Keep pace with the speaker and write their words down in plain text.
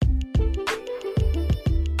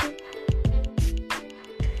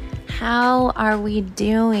How are we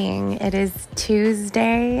doing? It is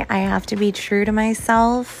Tuesday. I have to be true to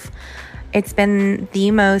myself. It's been the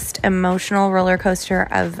most emotional roller coaster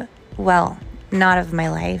of, well, not of my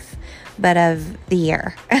life, but of the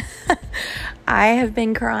year. I have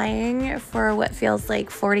been crying for what feels like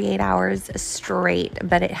 48 hours straight,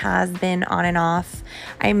 but it has been on and off.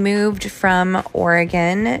 I moved from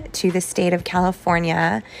Oregon to the state of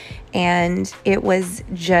California, and it was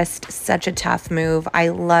just such a tough move. I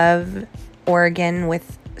love Oregon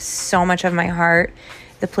with so much of my heart.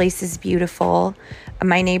 The place is beautiful.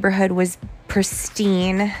 My neighborhood was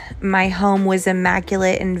pristine. My home was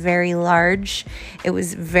immaculate and very large. It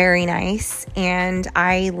was very nice, and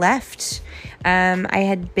I left. I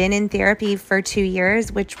had been in therapy for 2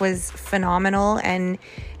 years, which was phenomenal and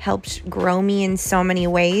helped grow me in so many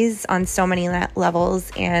ways on so many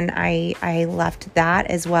levels. And I left that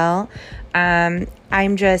as well.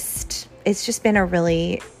 It's just been a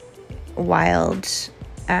really wild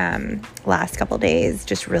last couple days,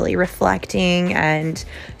 just really reflecting and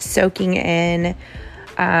soaking in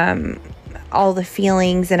all the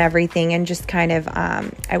feelings and everything, and just kind of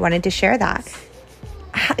I wanted to share that.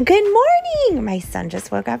 Good morning! My son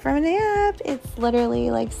just woke up from a nap. It's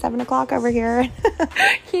literally like 7 o'clock over here.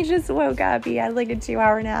 He just woke up. He had like a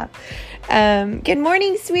 2-hour nap. Good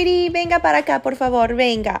morning, sweetie. Venga para acá, por favor.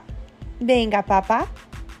 Venga. Venga, papa.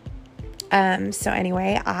 So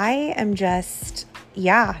anyway, I am just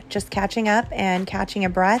catching up and catching a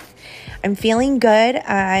breath. I'm feeling good.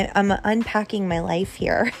 I'm unpacking my life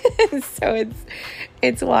here. So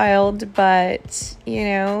it's wild, but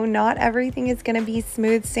not everything is going to be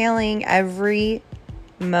smooth sailing every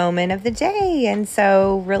moment of the day. And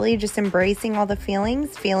so really just embracing all the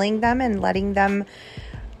feelings, feeling them and letting them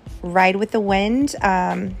ride with the wind,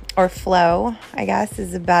 or flow, I guess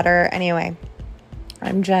is better. Anyway,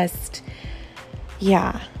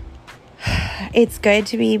 it's good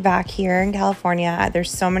to be back here in California.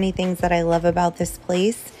 There's so many things that I love about this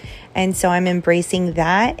place. And so I'm embracing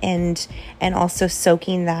that and also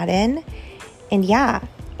soaking that in. And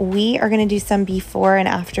we are going to do some before and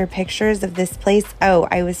after pictures of this place. Oh,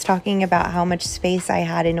 I was talking about how much space I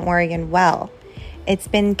had in Oregon. Well, it's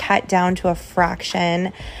been cut down to a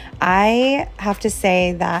fraction. I have to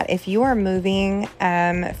say that if you are moving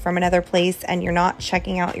from another place and you're not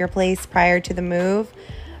checking out your place prior to the move,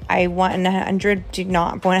 I 100 do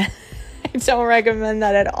not want to. I don't recommend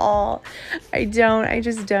that at all. I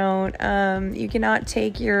just don't. You cannot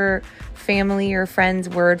take your family or friend's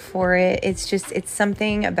word for it. It's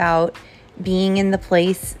something about being in the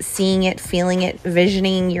place, seeing it, feeling it,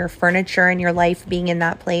 visioning your furniture and your life being in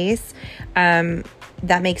that place.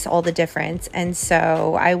 That makes all the difference. And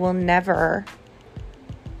so I will never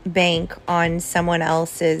bank on someone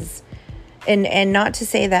else's. And not to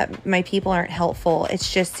say that my people aren't helpful.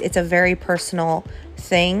 It's a very personal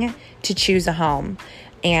thing to choose a home.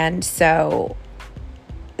 And so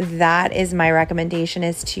that is my recommendation,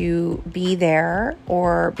 is to be there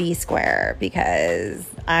or be square, because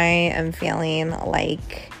I am feeling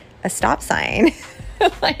like a stop sign.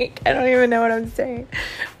 Like, I don't even know what I'm saying.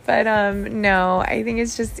 But no, I think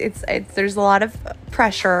there's a lot of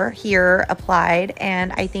pressure here applied,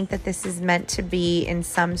 and I think that this is meant to be in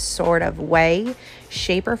some sort of way,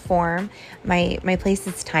 shape, or form. My place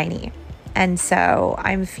is tiny, and so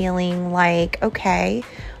I'm feeling like, okay,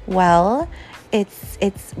 well,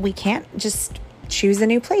 we can't just choose a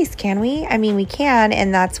new place, can we? I mean, we can,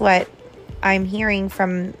 and that's what I'm hearing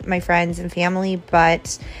from my friends and family,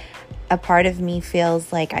 but a part of me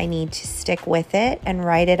feels like I need to stick with it and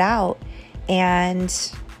write it out and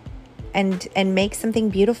make something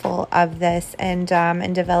beautiful of this, and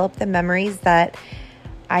develop the memories that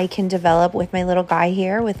I can develop with my little guy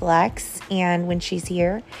here, with Lex, and when she's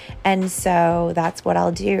here. And so that's what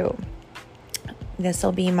I'll do. This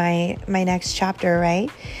will be my next chapter,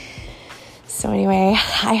 right? So anyway,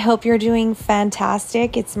 I hope you're doing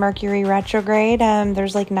fantastic. It's Mercury retrograde.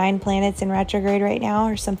 There's like 9 planets in retrograde right now,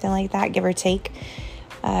 or something like that, give or take.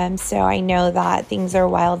 So I know that things are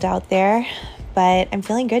wild out there, but I'm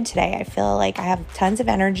feeling good today. I feel like I have tons of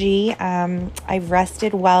energy. I've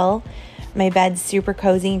rested well. My bed's super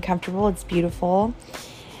cozy and comfortable. It's beautiful.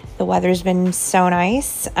 The weather's been so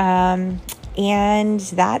nice. And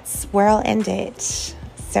that's where I'll end it.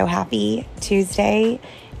 So happy Tuesday.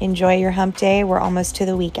 Enjoy your hump day. We're almost to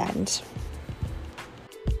the weekend.